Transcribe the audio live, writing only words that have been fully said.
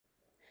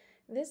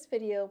This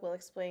video will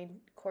explain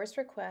course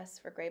requests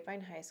for Grapevine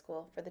High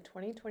School for the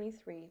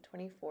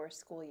 2023-24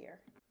 school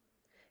year.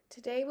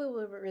 Today we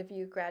will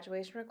review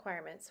graduation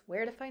requirements,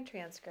 where to find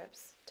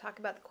transcripts, talk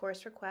about the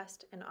course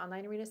request and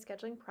online arena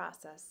scheduling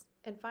process,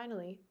 and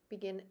finally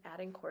begin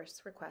adding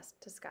course requests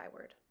to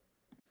Skyward.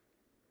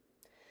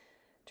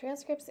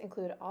 Transcripts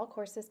include all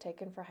courses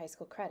taken for high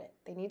school credit.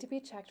 They need to be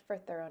checked for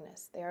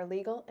thoroughness. They are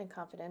legal and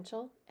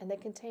confidential, and they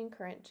contain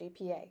current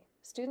GPA.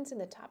 Students in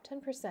the top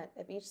 10%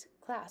 of each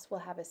class will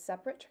have a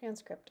separate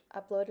transcript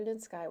uploaded in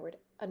Skyward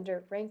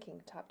under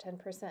ranking top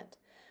 10%.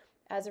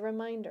 As a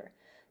reminder,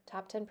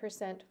 top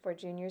 10% for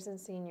juniors and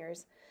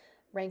seniors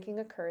ranking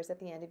occurs at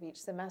the end of each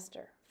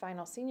semester.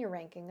 Final senior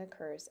ranking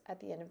occurs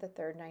at the end of the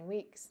third 9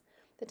 weeks.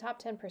 The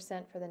top 10%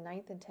 for the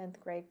 9th and 10th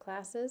grade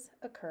classes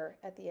occur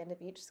at the end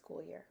of each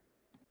school year.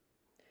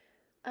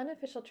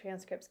 Unofficial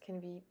transcripts can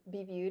be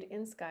viewed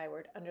in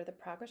Skyward under the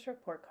Progress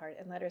Report Card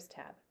and Letters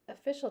tab.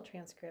 Official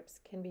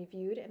transcripts can be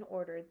viewed and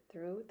ordered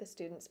through the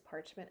student's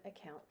Parchment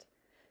account.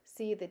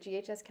 See the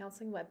GHS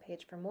Counseling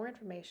webpage for more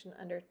information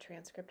under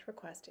Transcript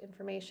Request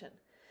Information.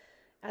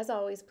 As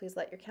always, please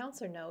let your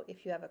counselor know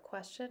if you have a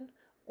question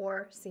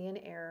or see an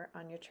error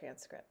on your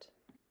transcript.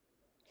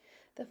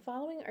 The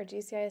following are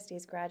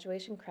GCISD's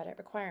graduation credit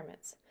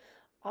requirements.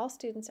 All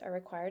students are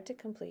required to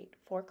complete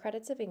 4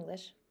 credits of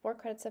English, 4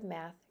 credits of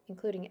math,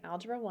 including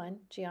Algebra 1,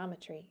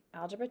 Geometry,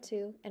 Algebra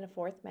 2, and a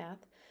 4th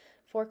math,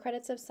 4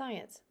 credits of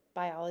science,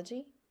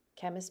 Biology,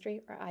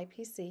 Chemistry or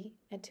IPC,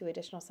 and 2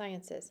 additional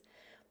sciences.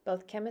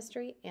 Both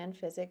chemistry and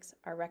physics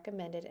are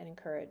recommended and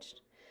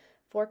encouraged.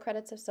 4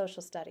 credits of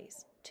social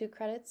studies, 2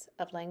 credits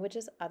of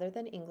languages other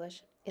than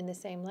English in the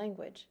same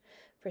language.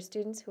 For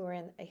students who are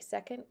in a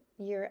second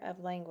year of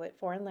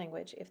foreign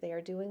language, if they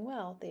are doing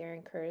well, they are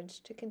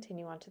encouraged to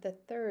continue on to the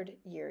 3rd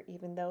year,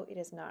 even though it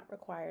is not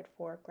required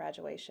for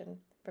graduation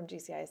from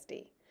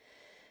GCISD.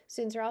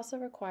 Students are also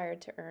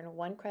required to earn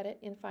 1 credit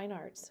in fine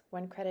arts,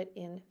 1 credit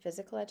in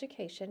physical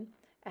education,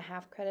 a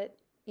half credit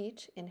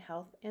each in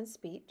health and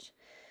speech.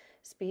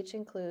 Speech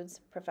includes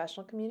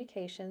professional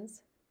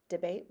communications,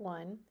 debate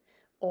 1,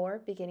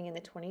 or beginning in the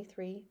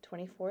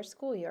 23-24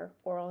 school year,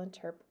 oral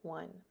interp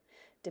 1.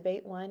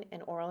 Debate 1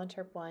 and oral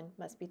interp 1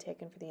 must be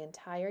taken for the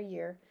entire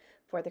year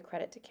for the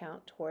credit to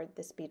count toward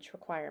the speech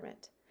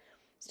requirement.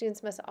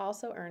 Students must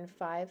also earn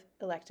 5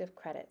 elective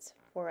credits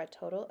for a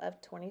total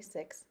of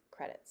 26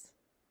 credits.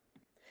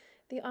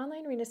 The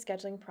online arena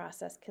scheduling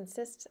process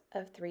consists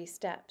of 3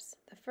 steps.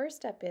 The first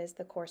step is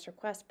the course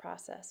request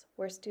process,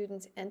 where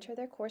students enter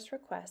their course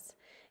requests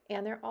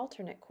and their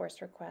alternate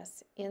course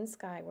requests in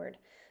Skyward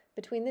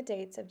between the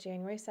dates of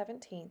January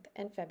 17th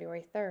and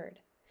February 3rd.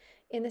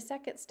 In the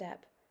second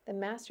step, the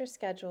master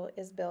schedule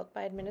is built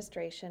by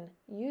administration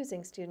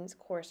using students'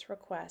 course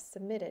requests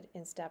submitted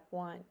in Step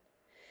 1.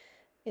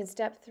 In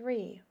Step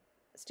 3,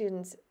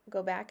 students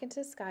go back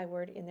into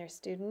Skyward in their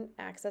student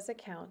access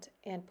account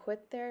and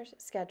put their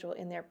schedule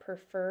in their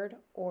preferred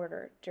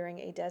order during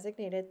a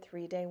designated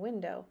 3-day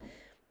window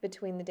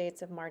between the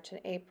dates of March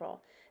and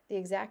April. The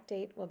exact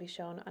date will be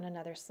shown on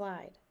another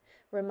slide.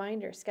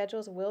 Reminder,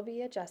 schedules will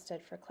be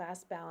adjusted for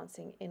class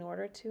balancing in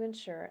order to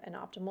ensure an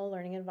optimal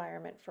learning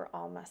environment for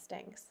all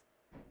Mustangs.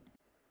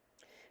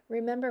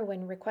 Remember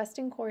when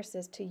requesting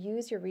courses to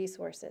use your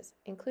resources,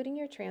 including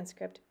your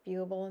transcript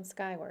viewable in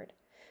Skyward,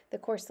 the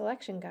course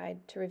selection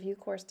guide to review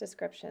course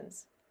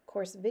descriptions,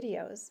 course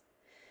videos,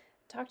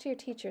 talk to your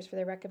teachers for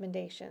their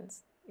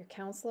recommendations, your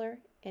counselor,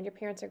 and your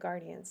parents or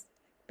guardians,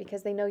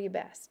 because they know you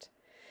best.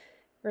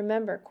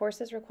 Remember,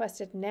 courses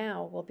requested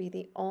now will be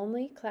the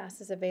only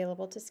classes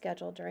available to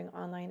schedule during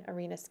online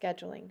arena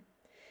scheduling.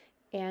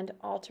 And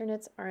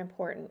alternates are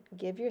important.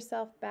 Give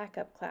yourself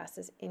backup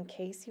classes in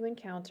case you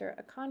encounter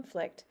a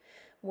conflict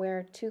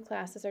where 2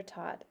 classes are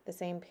taught the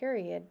same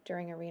period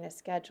during arena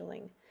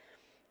scheduling.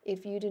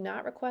 If you do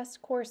not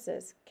request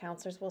courses,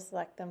 counselors will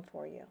select them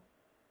for you.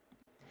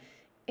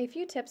 A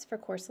few tips for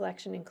course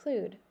selection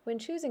include, when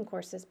choosing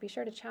courses, be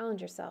sure to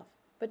challenge yourself,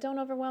 but don't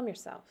overwhelm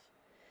yourself.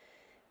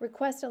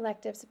 Request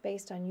electives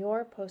based on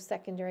your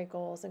post-secondary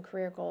goals and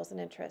career goals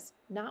and interests,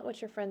 not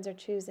what your friends are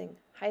choosing.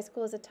 High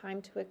school is a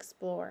time to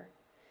explore.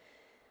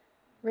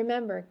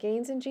 Remember,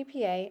 gains in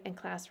GPA and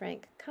class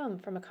rank come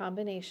from a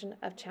combination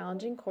of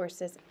challenging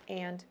courses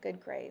and good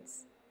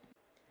grades.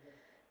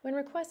 When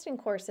requesting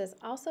courses,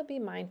 also be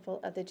mindful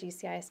of the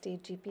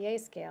GCISD GPA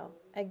scale.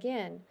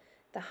 Again,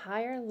 the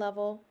higher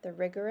level the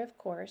rigor of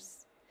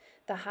course,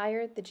 the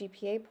higher the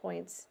GPA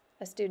points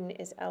a student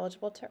is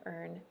eligible to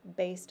earn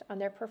based on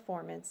their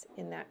performance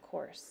in that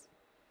course.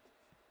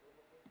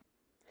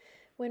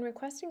 When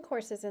requesting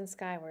courses in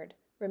Skyward,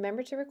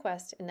 remember to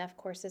request enough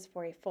courses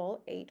for a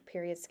full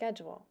 8-period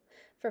schedule.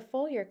 For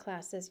full year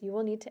classes, you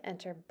will need to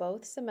enter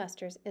both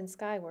semesters in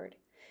Skyward.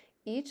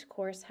 Each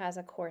course has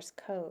a course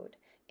code.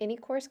 Any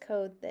course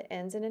code that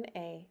ends in an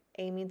A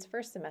means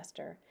first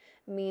semester,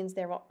 means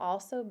there will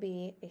also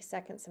be a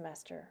second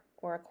semester,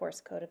 or a course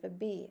code of a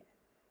B.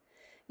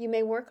 You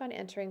may work on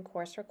entering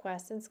course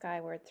requests in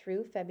Skyward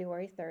through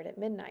February 3rd at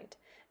midnight.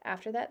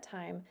 After that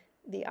time,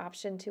 the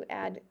option to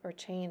add or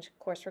change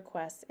course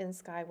requests in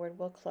Skyward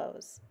will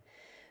close.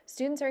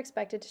 Students are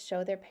expected to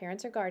show their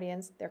parents or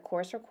guardians their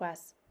course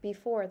requests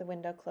before the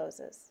window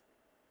closes.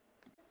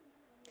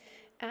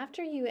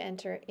 After you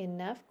enter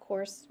enough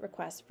course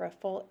requests for a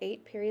full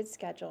 8-period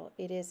schedule,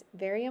 it is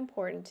very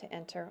important to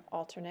enter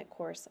alternate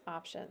course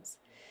options.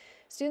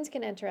 Students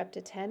can enter up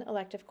to 10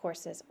 elective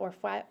courses or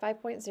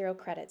 5.0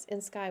 credits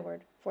in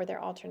Skyward for their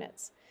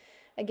alternates.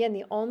 Again,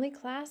 the only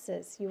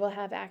classes you will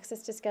have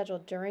access to schedule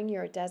during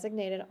your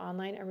designated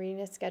online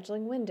arena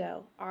scheduling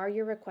window are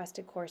your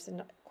requested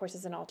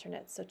courses and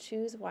alternates, so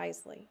choose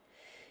wisely.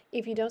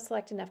 If you don't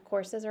select enough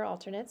courses or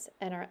alternates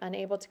and are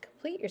unable to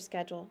complete your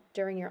schedule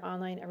during your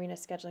online arena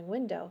scheduling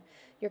window,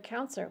 your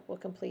counselor will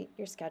complete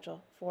your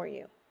schedule for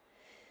you.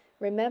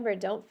 Remember,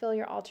 don't fill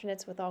your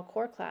alternates with all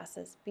core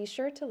classes. Be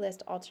sure to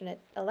list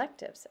alternate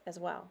electives as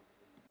well.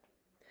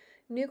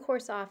 New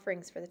course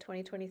offerings for the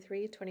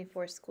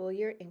 2023-24 school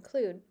year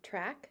include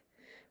track,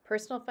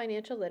 personal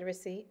financial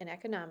literacy and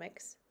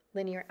economics,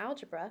 linear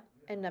algebra,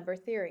 and number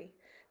theory.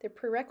 The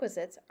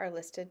prerequisites are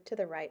listed to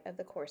the right of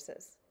the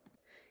courses.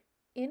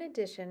 In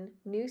addition,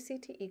 new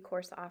CTE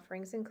course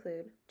offerings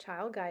include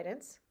child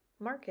guidance,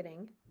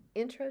 marketing,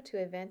 intro to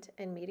event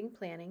and meeting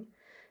planning,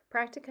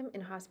 practicum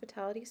in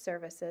hospitality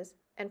services,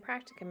 and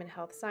practicum in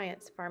health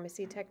science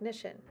pharmacy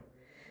technician.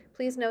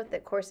 Please note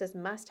that courses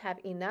must have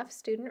enough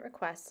student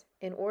requests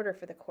in order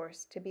for the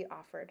course to be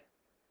offered.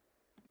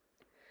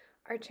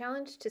 Our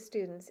challenge to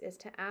students is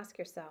to ask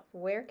yourself,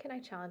 where can I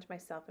challenge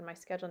myself in my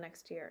schedule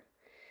next year?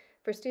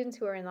 For students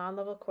who are in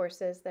on-level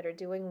courses that are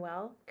doing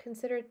well,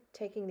 consider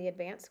taking the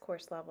advanced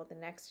course level the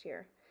next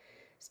year.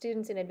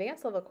 Students in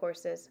advanced level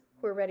courses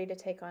who are ready to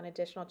take on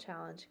additional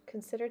challenge,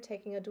 consider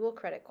taking a dual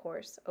credit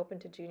course open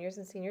to juniors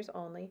and seniors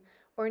only,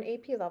 or an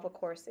AP level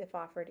course if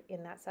offered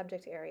in that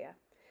subject area.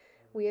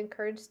 We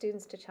encourage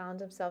students to challenge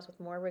themselves with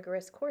more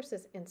rigorous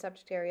courses in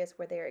subject areas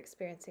where they are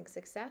experiencing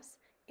success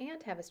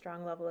and have a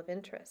strong level of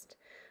interest.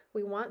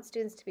 We want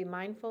students to be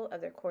mindful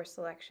of their course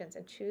selections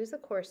and choose the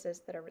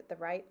courses that are at the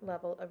right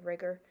level of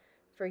rigor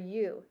for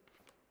you.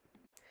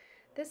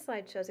 This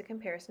slide shows a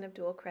comparison of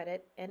dual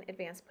credit and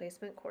advanced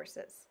placement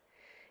courses.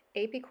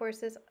 AP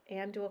courses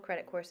and dual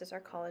credit courses are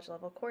college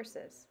level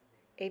courses.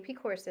 AP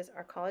courses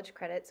are college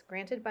credits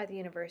granted by the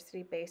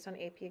university based on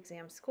AP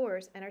exam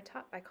scores and are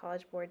taught by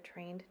College Board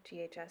trained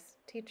GHS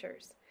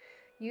teachers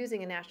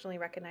using a nationally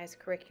recognized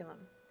curriculum.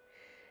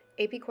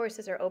 AP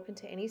courses are open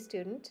to any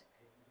student.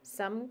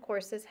 Some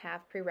courses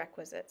have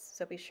prerequisites,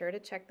 so be sure to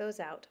check those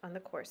out on the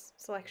course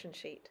selection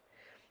sheet.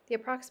 The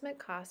approximate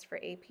cost for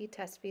AP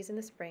test fees in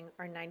the spring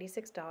are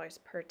 $96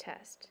 per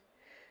test.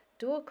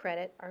 Dual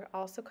credit are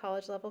also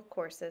college-level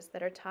courses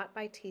that are taught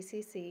by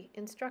TCC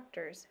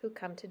instructors who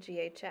come to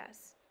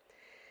GHS.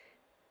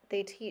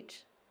 They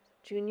teach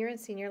junior and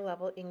senior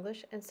level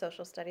English and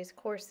social studies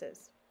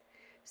courses.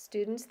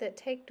 Students that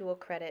take dual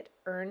credit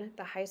earn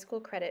the high school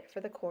credit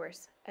for the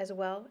course as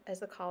well as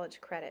the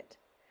college credit.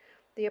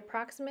 The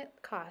approximate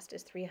cost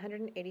is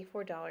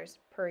 $384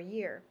 per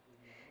year.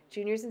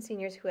 Juniors and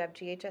seniors who have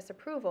GHS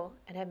approval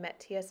and have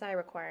met TSI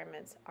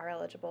requirements are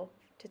eligible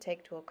to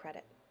take dual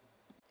credit.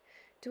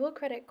 Dual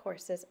credit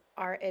courses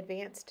are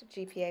advanced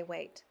GPA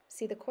weight.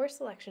 See the course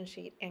selection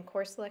sheet and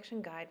course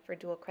selection guide for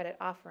dual credit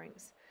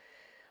offerings.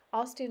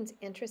 All students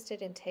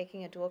interested in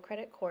taking a dual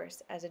credit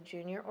course as a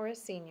junior or a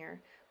senior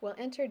will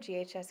enter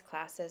GHS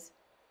classes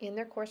in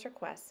their course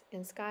requests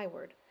in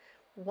Skyward.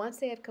 Once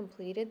they have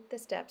completed the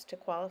steps to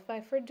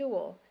qualify for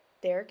dual,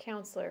 their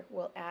counselor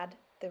will add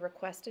the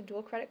requested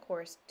dual credit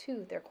course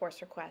to their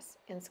course requests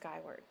in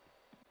Skyward.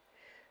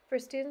 For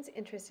students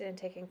interested in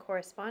taking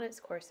correspondence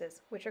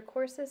courses, which are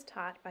courses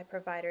taught by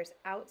providers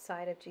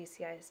outside of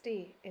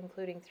GCISD,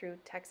 including through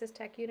Texas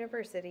Tech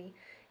University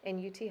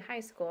and UT High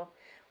School,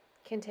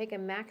 can take a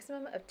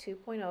maximum of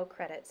 2.0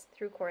 credits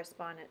through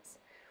correspondence.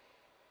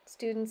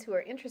 Students who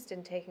are interested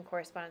in taking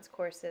correspondence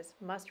courses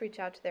must reach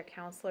out to their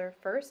counselor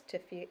first to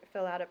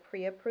fill out a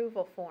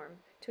pre-approval form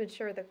to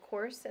ensure the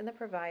course and the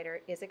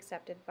provider is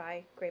accepted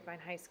by Grapevine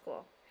High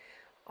School.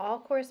 All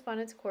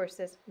correspondence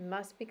courses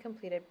must be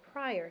completed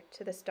prior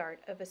to the start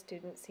of a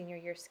student's senior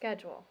year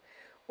schedule,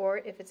 or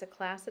if it's a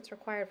class that's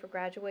required for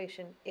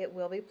graduation, it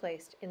will be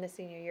placed in the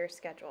senior year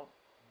schedule.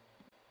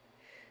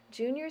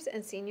 Juniors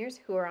and seniors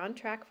who are on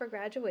track for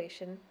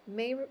graduation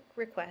may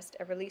request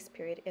a release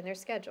period in their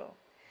schedule.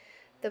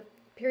 The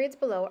periods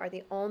below are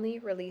the only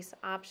release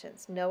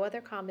options. No other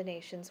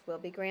combinations will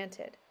be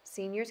granted.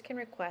 Seniors can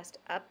request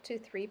up to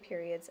 3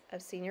 periods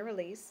of senior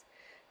release.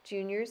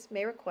 Juniors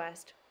may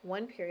request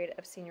 1 period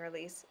of senior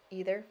release,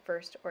 either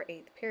 1st or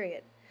 8th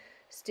period.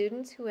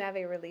 Students who have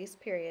a release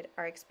period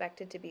are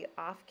expected to be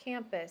off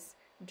campus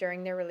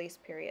during their release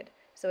period,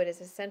 so it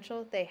is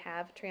essential they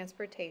have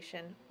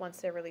transportation once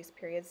their release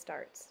period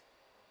starts.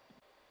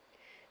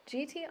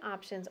 GT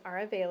options are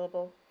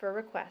available for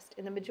request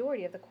in the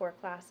majority of the core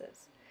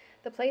classes.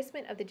 The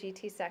placement of the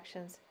GT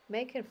sections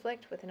may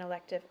conflict with an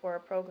elective or a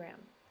program.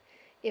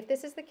 If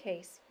this is the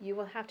case, you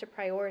will have to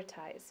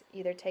prioritize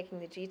either taking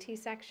the GT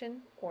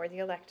section or the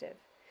elective.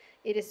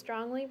 It is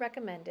strongly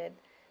recommended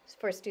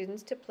for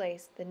students to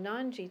place the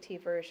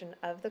non-GT version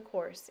of the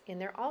course in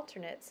their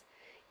alternates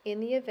in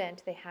the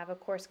event they have a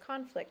course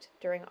conflict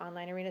during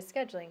online arena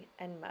scheduling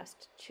and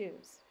must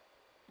choose.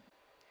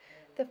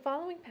 The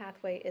following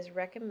pathway is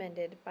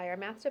recommended by our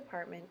math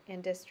department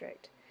and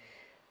district.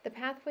 The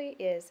pathway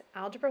is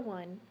Algebra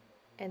 1,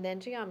 and then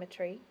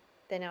Geometry,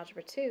 then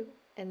Algebra 2,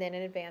 and then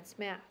an Advanced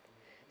Math.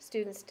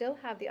 Students still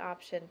have the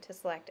option to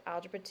select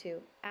Algebra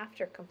 2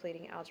 after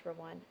completing Algebra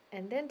 1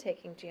 and then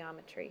taking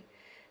Geometry.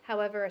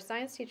 However, our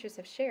science teachers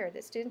have shared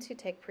that students who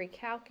take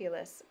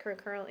pre-calculus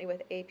concurrently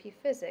with AP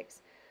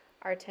Physics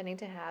are tending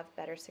to have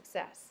better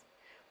success.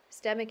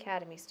 STEM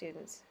Academy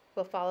students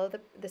will follow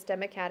the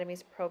STEM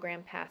Academy's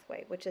program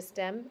pathway, which is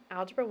STEM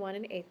Algebra 1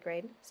 in 8th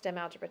grade, STEM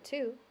Algebra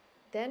 2,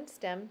 then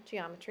STEM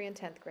Geometry in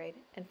 10th grade,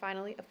 and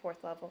finally a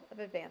 4th level of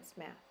Advanced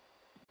Math.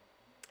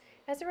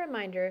 As a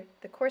reminder,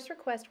 the course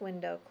request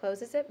window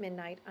closes at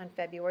midnight on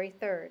February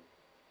 3rd.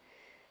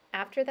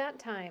 After that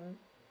time,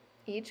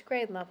 each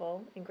grade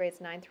level in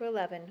grades 9 through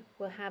 11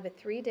 will have a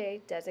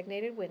 3-day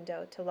designated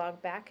window to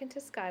log back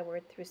into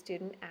Skyward through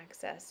Student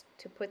Access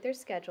to put their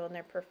schedule in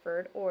their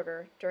preferred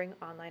order during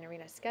online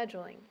arena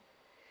scheduling.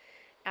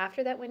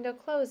 After that window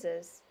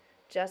closes,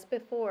 just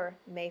before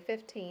May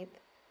 15th,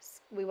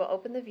 we will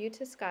open the view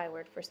to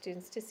Skyward for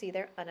students to see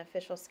their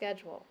unofficial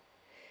schedule.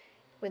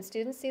 When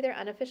students see their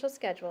unofficial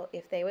schedule,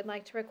 if they would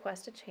like to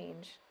request a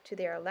change to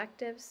their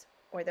electives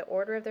or the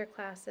order of their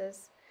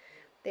classes,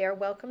 they are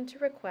welcome to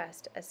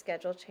request a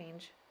schedule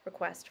change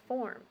request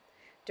form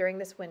during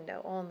this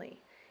window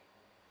only.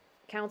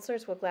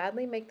 Counselors will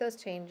gladly make those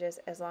changes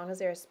as long as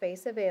there is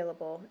space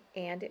available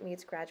and it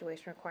meets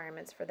graduation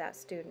requirements for that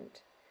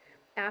student.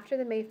 After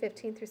the May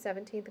 15th through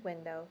 17th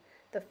window,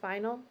 the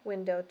final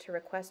window to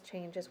request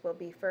changes will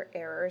be for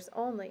errors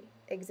only.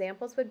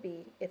 Examples would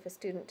be if a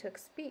student took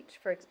speech,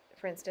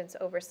 for instance,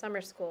 over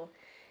summer school,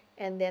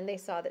 and then they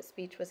saw that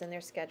speech was in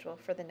their schedule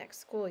for the next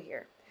school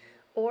year,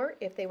 or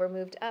if they were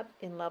moved up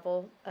in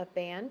level of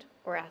band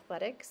or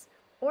athletics,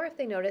 or if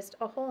they noticed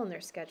a hole in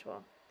their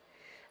schedule.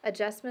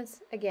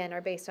 Adjustments, again,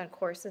 are based on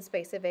course and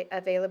space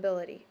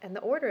availability, and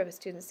the order of a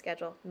student's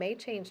schedule may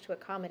change to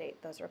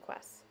accommodate those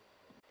requests.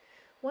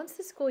 Once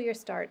the school year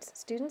starts,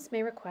 students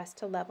may request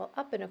to level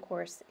up in a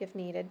course if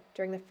needed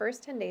during the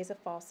first 10 days of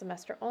fall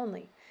semester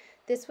only.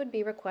 This would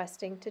be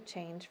requesting to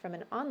change from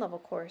an on-level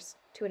course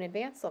to an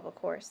advanced level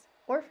course,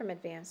 or from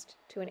advanced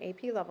to an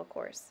AP level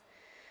course.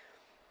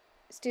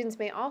 Students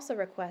may also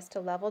request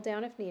to level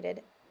down if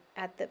needed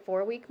at the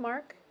 4-week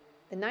mark,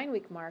 the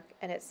 9-week mark,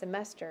 and at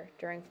semester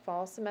during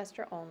fall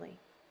semester only.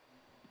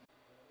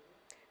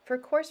 For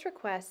course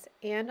requests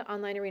and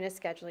online arena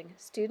scheduling,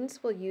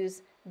 students will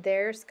use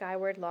their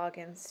Skyward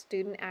login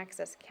student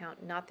access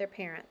account, not their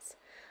parents'.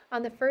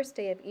 On the first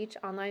day of each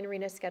online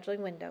arena scheduling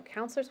window,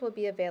 counselors will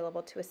be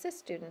available to assist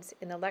students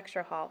in the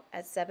lecture hall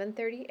at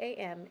 7:30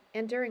 a.m.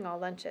 and during all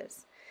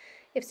lunches.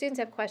 If students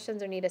have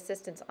questions or need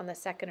assistance on the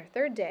second or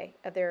third day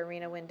of their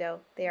arena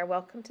window, they are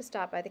welcome to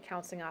stop by the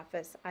counseling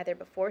office either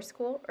before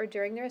school or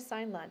during their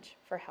assigned lunch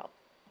for help.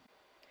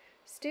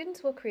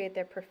 Students will create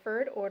their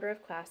preferred order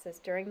of classes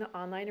during the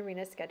online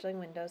arena scheduling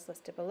windows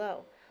listed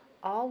below.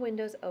 All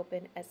windows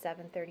open at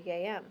 7:30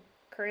 a.m.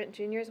 Current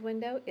juniors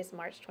window is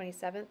March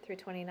 27th through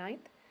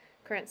 29th.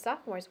 Current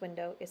sophomores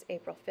window is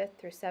April 5th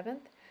through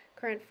 7th.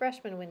 Current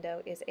freshman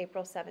window is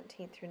April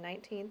 17th through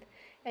 19th.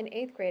 And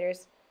 8th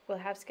graders will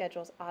have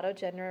schedules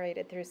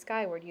auto-generated through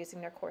Skyward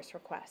using their course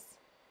requests.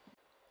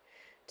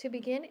 To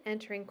begin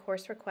entering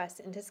course requests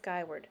into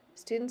Skyward,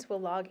 students will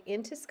log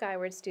into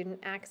Skyward Student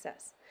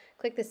Access.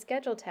 Click the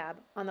Schedule tab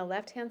on the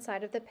left-hand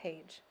side of the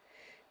page.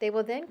 They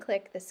will then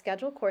click the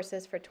Schedule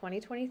Courses for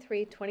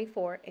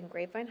 2023-24 in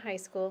Grapevine High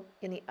School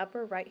in the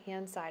upper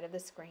right-hand side of the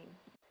screen.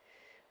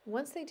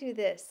 Once they do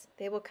this,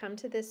 they will come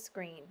to this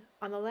screen.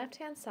 On the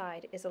left-hand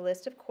side is a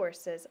list of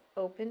courses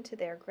open to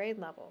their grade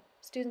level.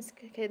 Students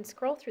can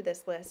scroll through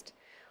this list,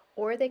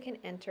 or they can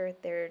enter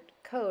their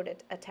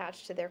code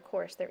attached to their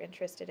course they're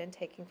interested in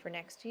taking for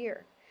next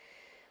year.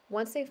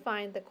 Once they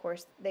find the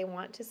course they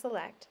want to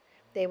select,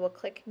 they will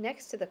click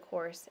next to the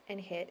course and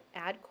hit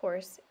Add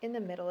Course in the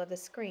middle of the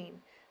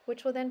screen,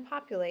 which will then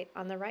populate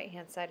on the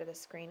right-hand side of the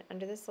screen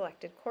under the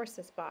Selected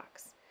Courses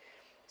box.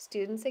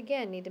 Students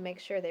again need to make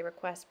sure they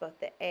request both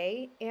the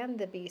A and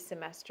the B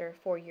semester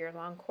for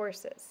year-long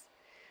courses.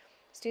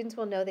 Students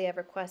will know they have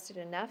requested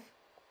enough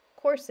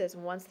courses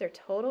once their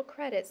total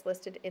credits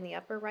listed in the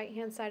upper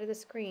right-hand side of the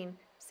screen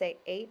say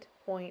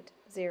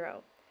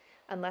 8.0,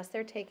 unless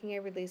they're taking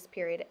a release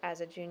period as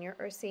a junior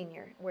or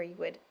senior, where you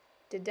would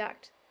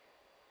deduct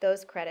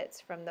those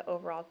credits from the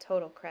overall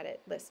total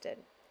credit listed.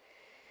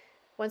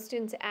 Once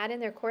students add in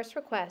their course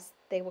requests,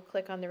 they will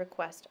click on the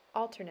Request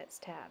Alternates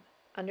tab.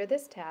 Under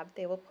this tab,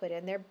 they will put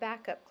in their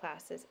backup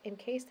classes in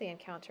case they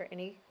encounter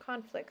any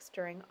conflicts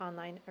during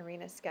online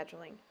arena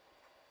scheduling.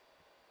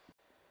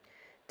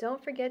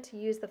 Don't forget to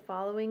use the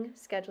following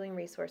scheduling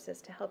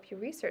resources to help you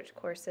research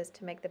courses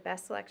to make the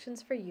best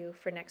selections for you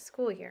for next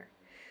school year.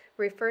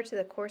 Refer to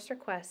the course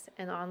requests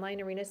and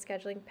online arena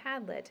scheduling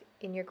Padlet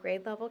in your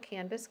grade level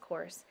Canvas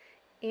course,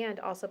 and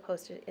also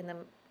posted in the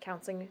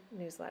counseling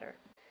newsletter.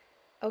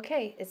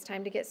 Okay, it's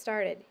time to get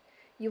started.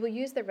 You will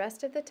use the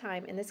rest of the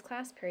time in this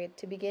class period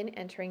to begin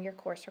entering your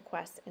course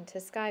requests into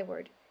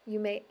Skyward. You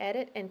may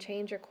edit and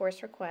change your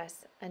course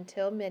requests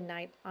until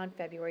midnight on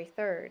February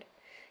 3rd.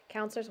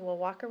 Counselors will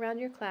walk around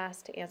your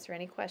class to answer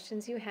any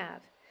questions you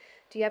have.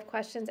 Do you have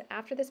questions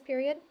after this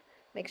period?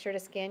 Make sure to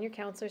scan your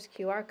counselor's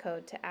QR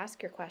code to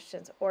ask your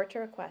questions or to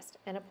request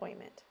an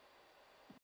appointment.